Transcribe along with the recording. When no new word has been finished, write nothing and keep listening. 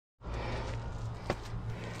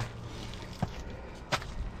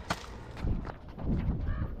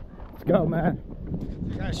Let's go, man.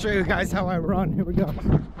 I gotta show you guys how I run. Here we go.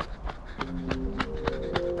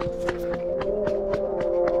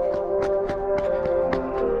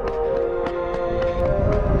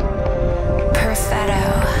 Perfetto.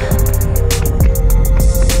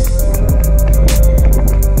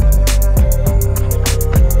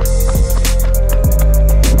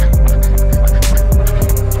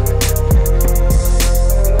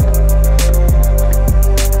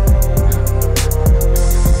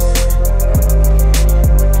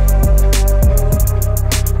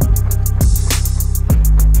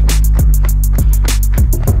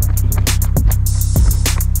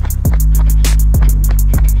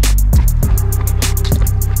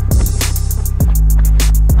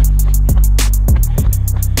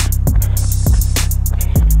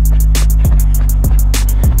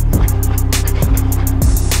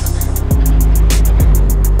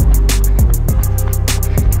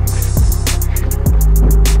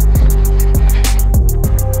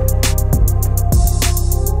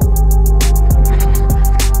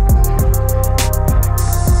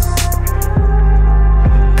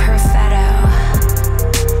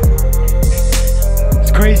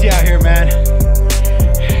 Crazy out here, man.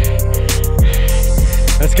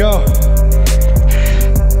 Let's go.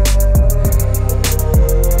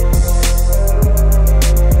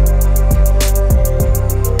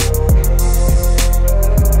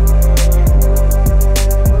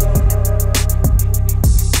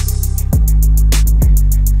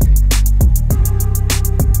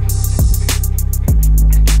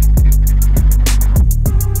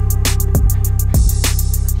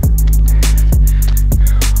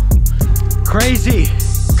 Crazy.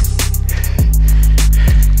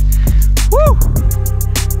 Woo!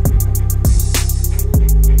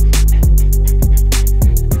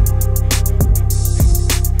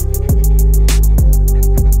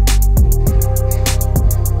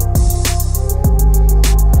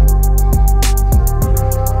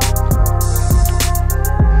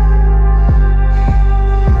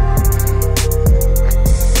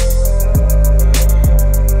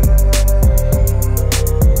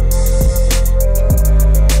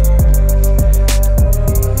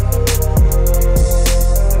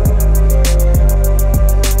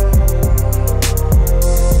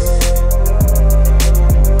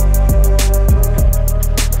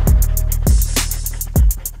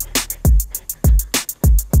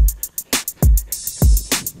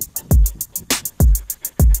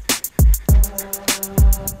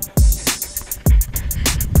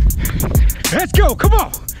 Let's go, come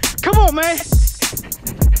on! Come on, man!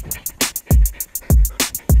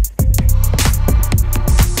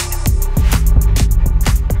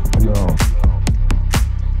 Yo.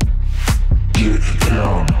 Get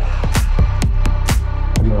down.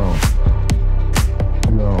 Yo.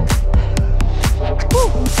 Yo.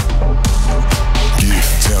 Get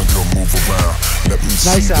down, girl, move around. Let me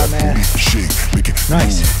Nice see out, that man. booty shake. Make it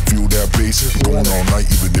Nice. move. Feel that bass going all night,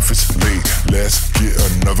 even if it's late. Let's get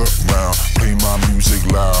another round. Play my music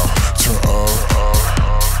loud. Turn up.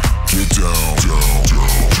 Get down, down,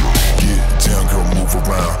 down, down. Get down, girl, move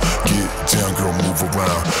around. Get down, girl, move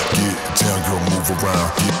around. Get down, girl, move around.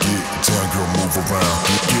 Get down, girl, move around.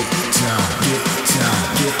 Get down, get down,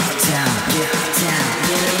 get down, get down,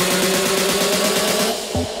 get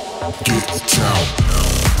down.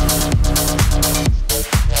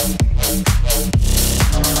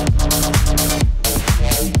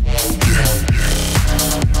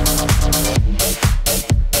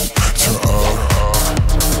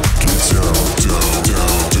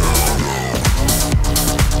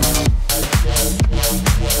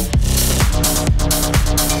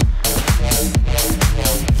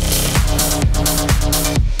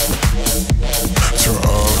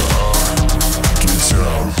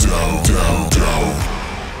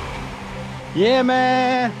 Yeah,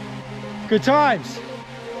 man. Good times.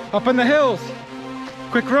 Up in the hills.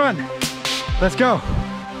 Quick run. Let's go.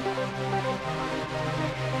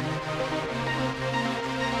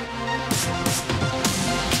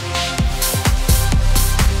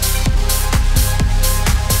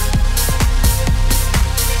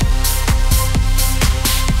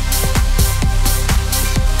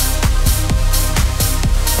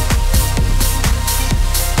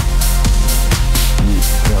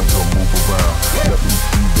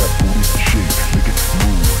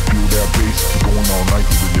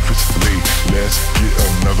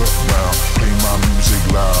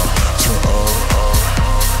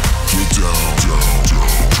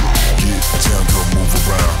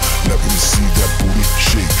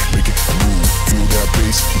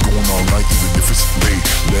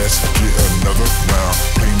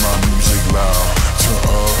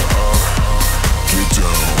 Get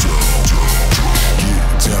down, down.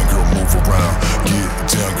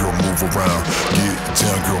 around. Get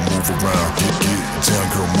down, girl, move around. Get down,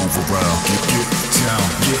 girl, move around. Get down,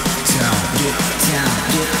 get down, get down,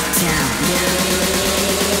 get down, get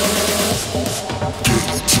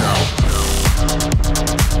down.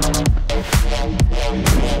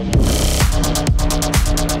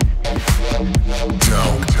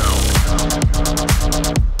 Down, down.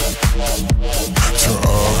 Turn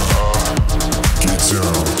up, get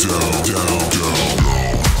down, down, down, down.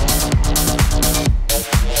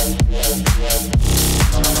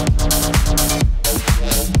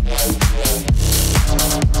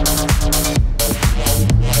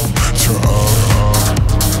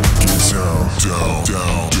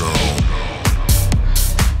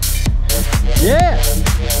 Yeah!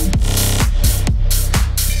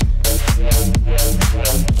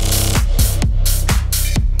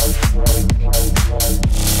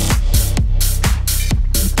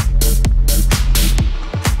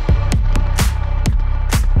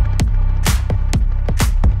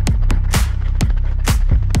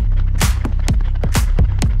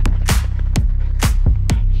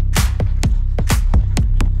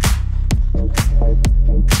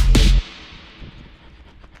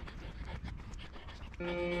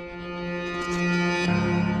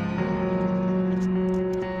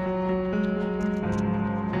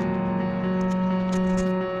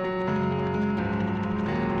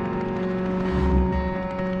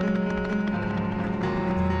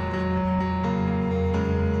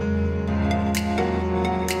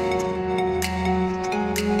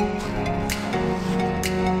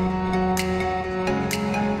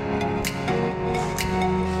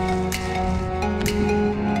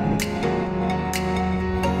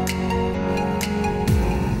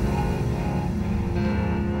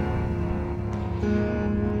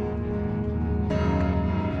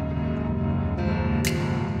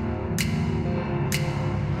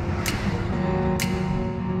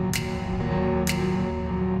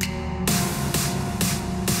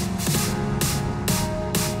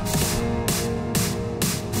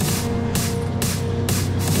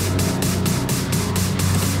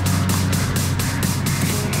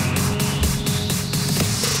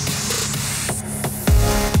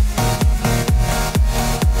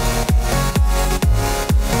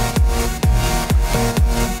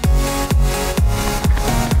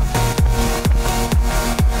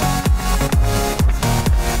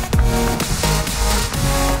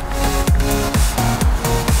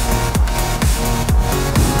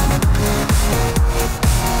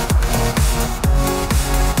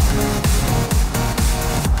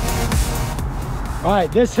 All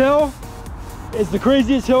right, this hill is the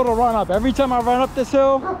craziest hill to run up. Every time I run up this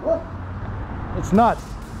hill, it's nuts.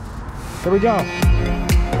 Here we go.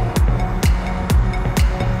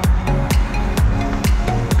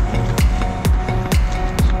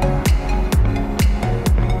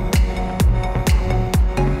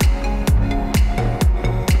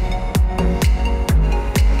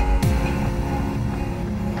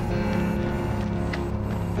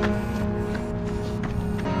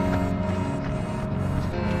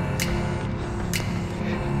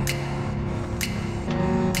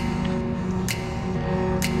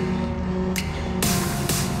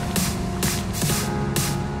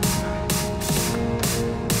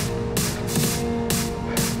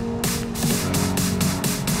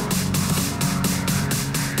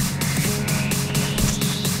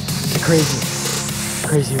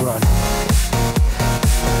 Crazy run.